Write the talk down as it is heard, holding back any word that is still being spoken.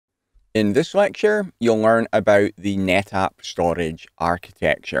In this lecture, you'll learn about the NetApp Storage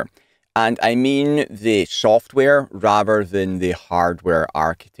Architecture. And I mean the software rather than the hardware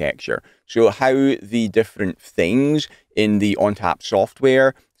architecture. So how the different things in the ONTAP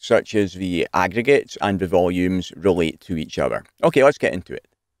software, such as the aggregates and the volumes, relate to each other. Okay, let's get into it.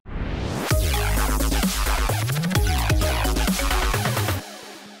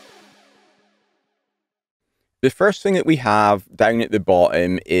 The first thing that we have down at the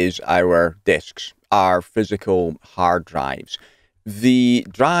bottom is our disks, our physical hard drives. The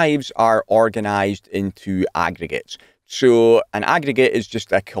drives are organized into aggregates. So an aggregate is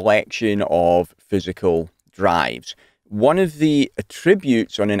just a collection of physical drives. One of the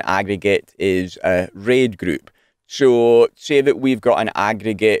attributes on an aggregate is a RAID group. So say that we've got an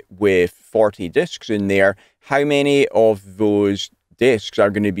aggregate with 40 disks in there. How many of those disks are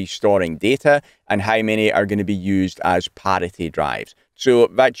going to be storing data and how many are going to be used as parity drives? So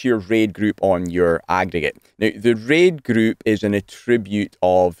that's your RAID group on your aggregate. Now, the RAID group is an attribute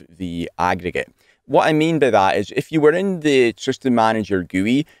of the aggregate. What I mean by that is if you were in the System Manager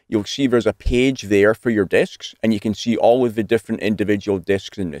GUI, you'll see there's a page there for your disks, and you can see all of the different individual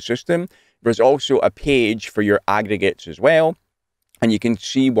disks in the system. There's also a page for your aggregates as well, and you can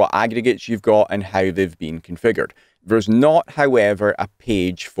see what aggregates you've got and how they've been configured. There's not, however, a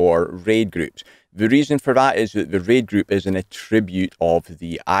page for RAID groups. The reason for that is that the RAID group is an attribute of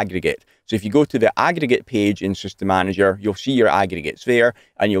the aggregate. So if you go to the aggregate page in System Manager, you'll see your aggregates there,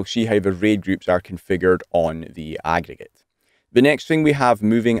 and you'll see how the RAID groups are configured on the aggregate. The next thing we have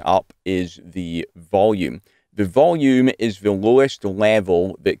moving up is the volume. The volume is the lowest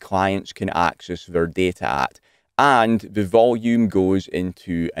level that clients can access their data at, and the volume goes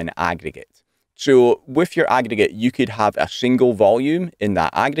into an aggregate. So with your aggregate, you could have a single volume in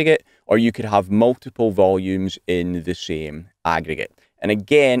that aggregate, or you could have multiple volumes in the same aggregate. And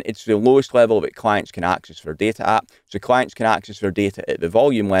again, it's the lowest level that clients can access their data at. So clients can access their data at the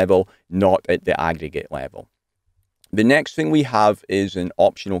volume level, not at the aggregate level. The next thing we have is an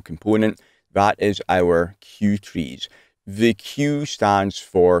optional component. That is our Qtrees. The Q stands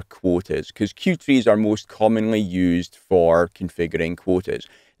for quotas, because Qtrees are most commonly used for configuring quotas.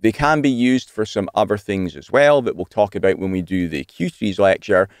 They can be used for some other things as well that we'll talk about when we do the Qtrees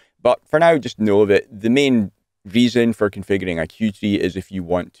lecture. But for now, just know that the main reason for configuring a Qtree is if you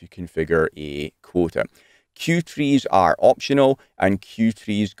want to configure a quota. Qtrees are optional, and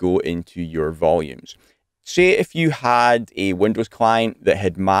Qtrees go into your volumes. Say if you had a Windows client that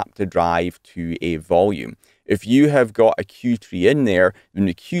had mapped a drive to a volume. If you have got a Qtree in there, then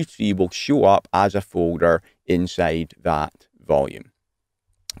the Qtree will show up as a folder inside that volume.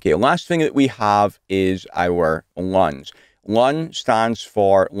 Okay, last thing that we have is our LUNs. LUN stands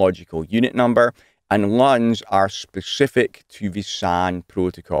for logical unit number, and LUNs are specific to the SAN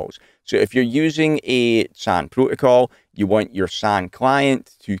protocols. So if you're using a SAN protocol, you want your SAN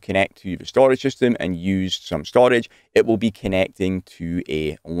client to connect to the storage system and use some storage, it will be connecting to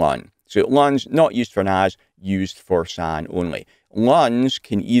a LUN. So LUNs, not used for NAS, used for SAN only. LUNs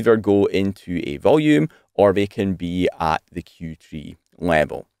can either go into a volume or they can be at the Qtree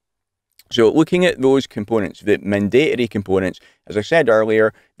level. So looking at those components, the mandatory components, as I said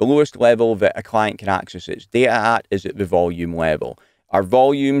earlier, the lowest level that a client can access its data at is at the volume level. Our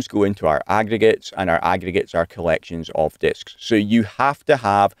volumes go into our aggregates, and our aggregates are collections of disks. So you have to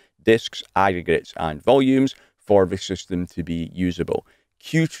have disks, aggregates, and volumes for the system to be usable.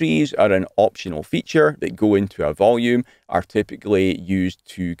 Qtrees are an optional feature that go into a volume, are typically used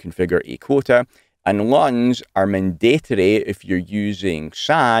to configure a quota. And LUNs are mandatory if you're using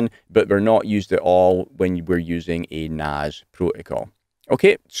SAN, but they're not used at all when we're using a NAS protocol.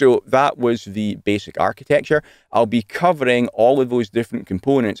 Okay, so that was the basic architecture. I'll be covering all of those different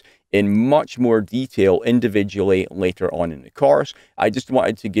components in much more detail individually later on in the course. I just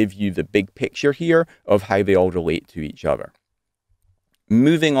wanted to give you the big picture here of how they all relate to each other.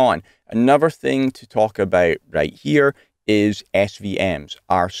 Moving on, another thing to talk about right here is SVMs,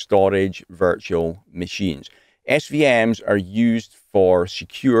 our storage virtual machines. SVMs are used for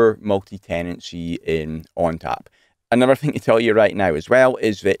secure multi-tenancy in ONTAP. Another thing to tell you right now as well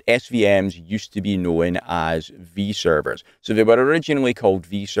is that SVMs used to be known as vServers. So they were originally called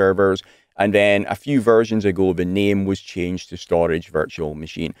vServers, and then a few versions ago, the name was changed to Storage Virtual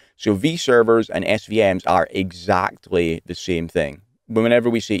Machine. So vServers and SVMs are exactly the same thing. Whenever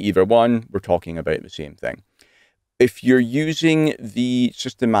we say either one, we're talking about the same thing. If you're using the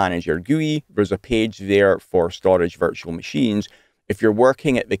System Manager GUI, there's a page there for storage virtual machines. If you're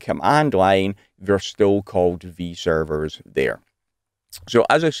working at the command line, they're still called vServers there. So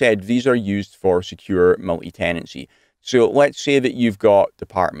as I said, these are used for secure multi-tenancy. So let's say that you've got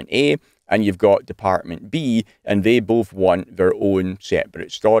Department A and you've got Department B, and they both want their own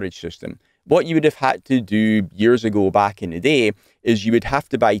separate storage system. What you would have had to do years ago back in the day is you would have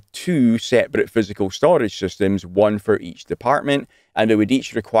to buy 2 separate physical storage systems, one for each department, and they would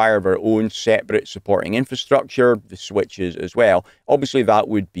each require their own separate supporting infrastructure, the switches as well. Obviously, that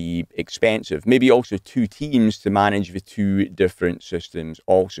would be expensive. Maybe also 2 teams to manage the 2 different systems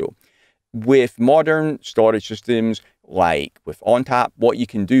also. With modern storage systems, like with ONTAP, what you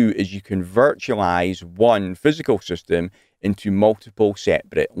can do is you can virtualize one physical system into multiple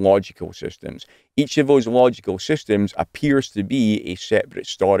separate logical systems. Each of those logical systems appears to be a separate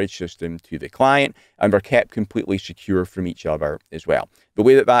storage system to the client, and they're kept completely secure from each other as well. The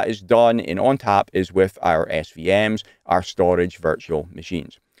way that that is done in ONTAP is with our SVMs, our storage virtual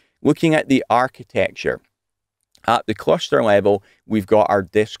machines. Looking at the architecture, at the cluster level, we've got our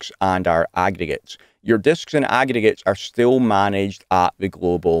disks and our aggregates. Your disks and aggregates are still managed at the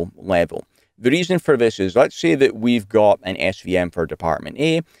global level. The reason for this is, let's say that we've got an SVM for Department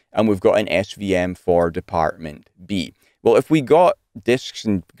A and we've got an SVM for Department B. Well, if we got disks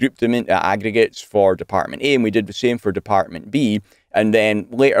and grouped them into aggregates for Department A and we did the same for Department B, and then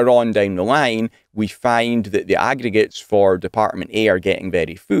later on down the line, we find that the aggregates for Department A are getting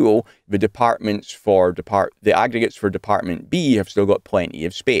very full, the aggregates for Department B have still got plenty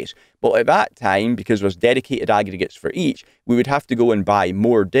of space. But at that time, because there's dedicated aggregates for each, we would have to go and buy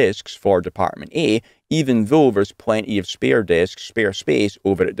more disks for Department A, even though there's plenty of spare disks, spare space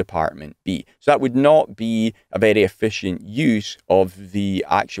over at Department B. So that would not be a very efficient use of the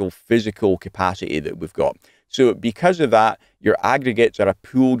actual physical capacity that we've got. So because of that, your aggregates are a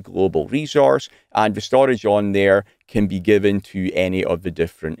pooled global resource, and the storage on there can be given to any of the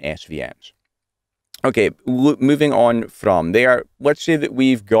different SVMs. Okay, moving on from there, let's say that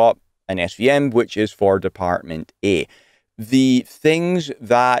we've got an SVM which is for Department A. The things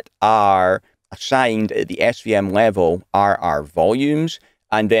that are assigned at the SVM level are our volumes,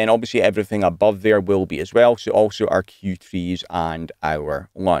 and then obviously everything above there will be as well, so also our Qtrees and our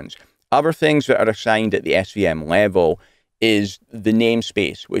LUNs. Other things that are assigned at the SVM level is the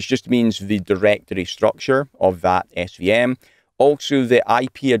namespace, which just means the directory structure of that SVM. Also, the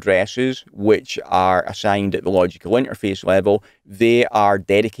IP addresses, which are assigned at the logical interface level, they are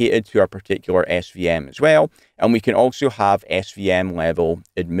dedicated to a particular SVM as well. And we can also have SVM level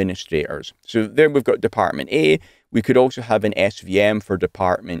administrators. So there we've got Department A. We could also have an SVM for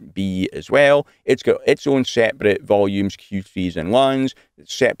Department B as well. It's got its own separate volumes, Qtrees and LUNs,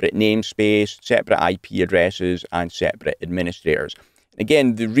 separate namespace, separate IP addresses, and separate administrators.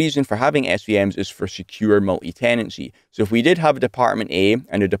 Again, the reason for having SVMs is for secure multi-tenancy. So if we did have a Department A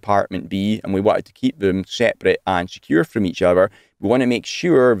and a Department B, and we wanted to keep them separate and secure from each other, we want to make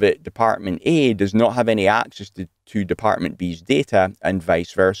sure that Department A does not have any access to Department B's data and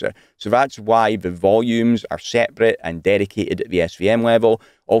vice versa. So that's why the volumes are separate and dedicated at the SVM level.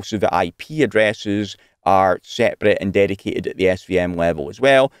 Also, the IP addresses are separate and dedicated at the SVM level as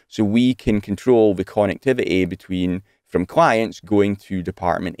well. So we can control the connectivity from clients going to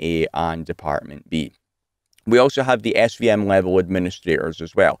Department A and Department B. We also have the SVM level administrators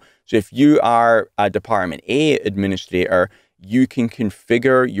as well. So if you are a Department A administrator, you can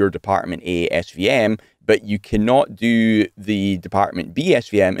configure your Department A SVM, but you cannot do the Department B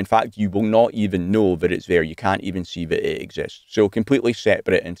SVM. In fact, you will not even know that it's there. You can't even see that it exists. So completely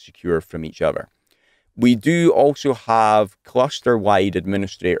separate and secure from each other. We do also have cluster-wide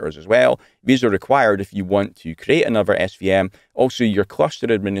administrators as well. These are required if you want to create another SVM. Also, your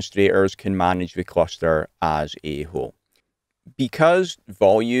cluster administrators can manage the cluster as a whole. Because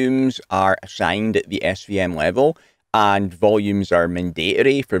volumes are assigned at the SVM level and volumes are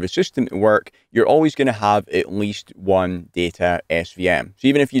mandatory for the system to work, you're always going to have at least one data SVM. So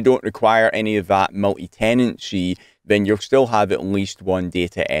even if you don't require any of that multi-tenancy, then you'll still have at least one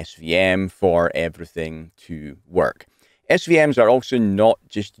data SVM for everything to work. SVMs are also not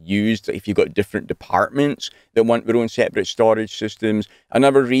just used if you've got different departments that want their own separate storage systems.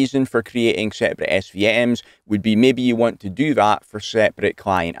 Another reason for creating separate SVMs would be maybe you want to do that for separate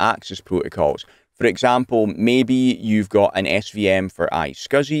client access protocols. For example, maybe you've got an SVM for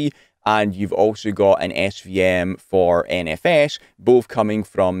iSCSI and you've also got an SVM for NFS, both coming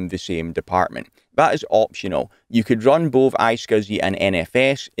from the same department. That is optional. You could run both iSCSI and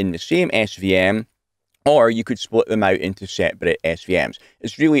NFS in the same SVM, or you could split them out into separate SVMs.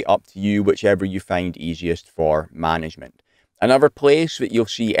 It's really up to you, whichever you find easiest for management. Another place that you'll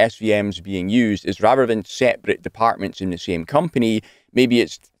see SVMs being used is rather than separate departments in the same company, maybe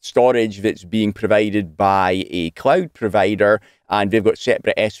it's storage that's being provided by a cloud provider and they've got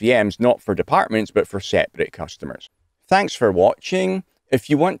separate SVMs, not for departments, but for separate customers. Thanks for watching. If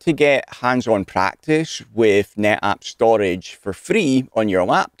you want to get hands-on practice with NetApp Storage for free on your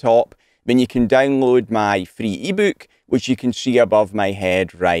laptop, then you can download my free ebook, which you can see above my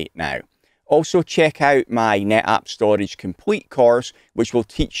head right now. Also check out my NetApp Storage Complete course, which will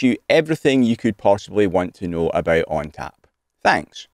teach you everything you could possibly want to know about ONTAP. Thanks.